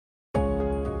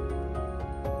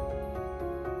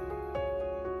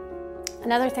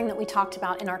Another thing that we talked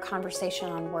about in our conversation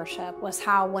on worship was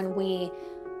how when we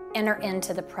enter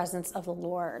into the presence of the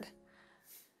Lord,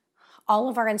 all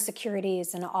of our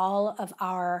insecurities and all of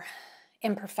our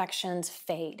imperfections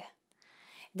fade.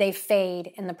 They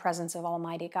fade in the presence of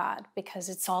Almighty God because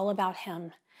it's all about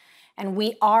Him. And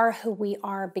we are who we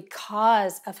are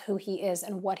because of who He is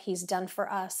and what He's done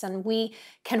for us. And we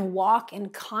can walk in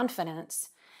confidence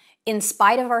in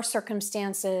spite of our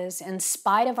circumstances, in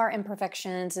spite of our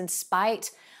imperfections, in spite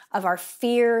of our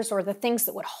fears or the things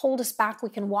that would hold us back. We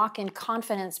can walk in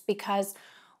confidence because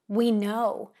we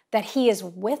know that He is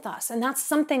with us. And that's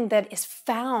something that is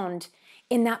found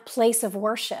in that place of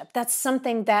worship. That's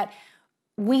something that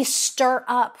we stir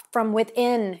up from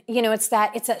within.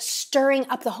 It's a stirring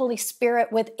up the Holy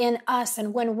Spirit within us.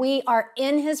 And when we are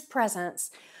in His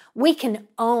presence, we can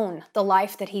own the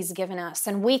life that He's given us,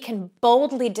 and we can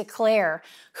boldly declare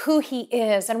who He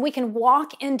is, and we can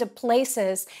walk into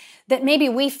places that maybe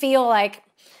we feel like,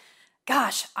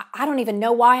 gosh, I don't even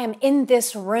know why I'm in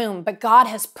this room, but God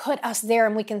has put us there,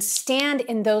 and we can stand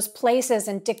in those places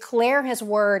and declare His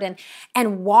word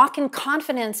and walk in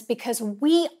confidence because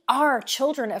we are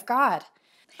children of God.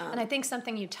 And I think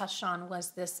something you touched on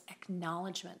was this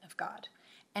acknowledgement of God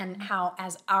and how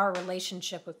as our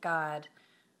relationship with God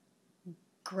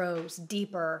grows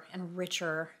deeper and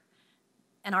richer,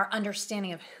 and our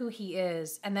understanding of who He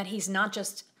is, and that He's not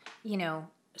just,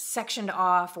 sectioned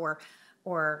off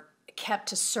or kept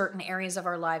to certain areas of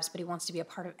our lives, but He wants to be a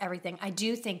part of everything. I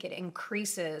do think it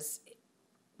increases.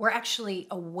 We're actually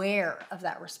aware of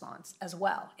that response as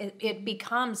well. It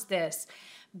becomes this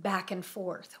back and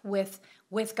forth with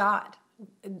God,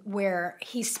 where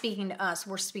He's speaking to us,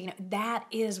 we're speaking. That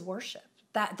is worship.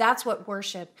 That's what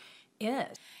worship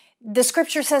is. The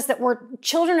scripture says that we're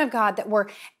children of God, that we're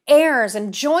heirs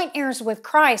and joint heirs with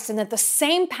Christ, and that the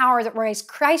same power that raised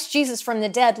Christ Jesus from the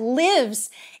dead lives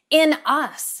in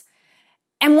us.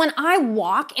 And when I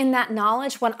walk in that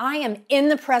knowledge, when I am in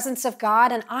the presence of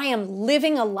God and I am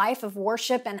living a life of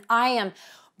worship and I am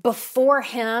before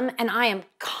Him and I am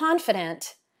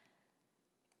confident,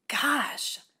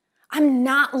 gosh, I'm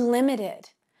not limited.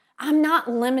 I'm not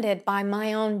limited by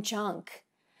my own junk.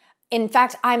 In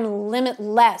fact, I'm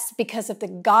limitless because of the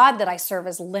God that I serve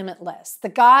is limitless. The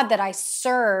God that I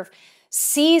serve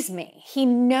sees me. He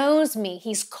knows me.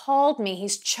 He's called me.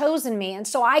 He's chosen me. And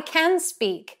so I can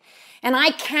speak and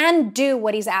I can do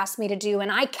what He's asked me to do,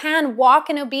 and I can walk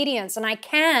in obedience, and I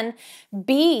can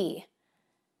be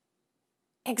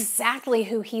exactly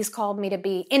who He's called me to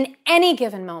be in any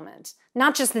given moment.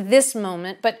 Not just this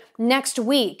moment, but next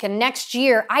week and next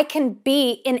year. I can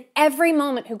be in every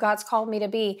moment who God's called me to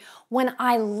be when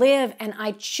I live and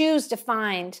I choose to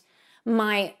find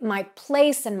my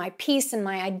place and my peace and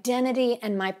my identity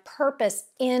and my purpose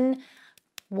in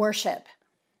worship.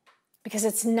 Because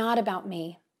it's not about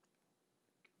me.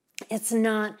 It's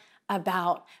not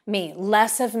about me.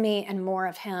 Less of me and more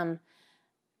of Him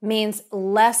means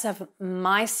less of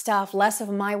my stuff, less of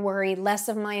my worry, less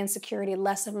of my insecurity,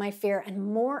 less of my fear, and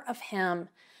more of Him.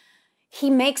 He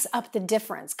makes up the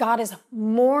difference. God is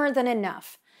more than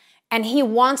enough, and He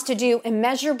wants to do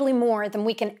immeasurably more than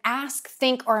we can ask,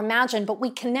 think, or imagine, but we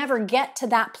can never get to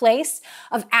that place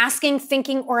of asking,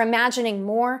 thinking, or imagining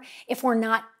more if we're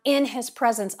not in His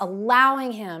presence,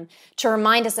 allowing Him to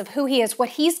remind us of who He is, what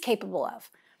He's capable of,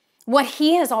 what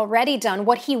He has already done,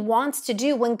 what He wants to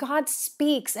do. When God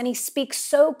speaks, and He speaks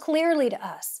so clearly to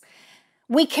us,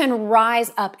 we can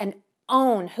rise up and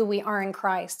own who we are in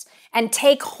Christ and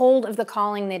take hold of the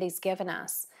calling that He's given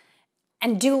us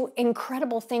and do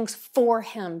incredible things for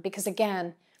Him, because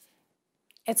again,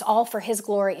 it's all for His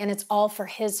glory and it's all for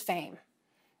His fame.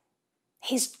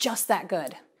 He's just that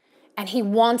good. And He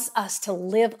wants us to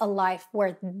live a life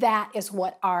where that is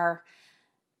what our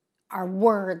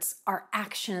words, our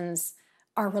actions,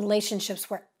 our relationships,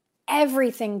 where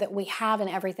everything that we have and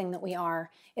everything that we are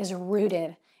is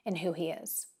rooted in who He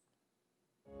is.